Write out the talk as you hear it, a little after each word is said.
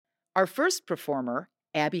Our first performer,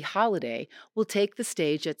 Abby Holiday, will take the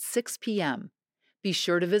stage at 6 p.m. Be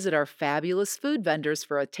sure to visit our fabulous food vendors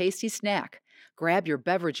for a tasty snack, grab your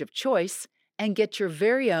beverage of choice, and get your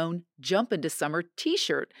very own Jump into Summer t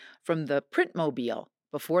shirt from the Printmobile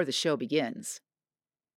before the show begins.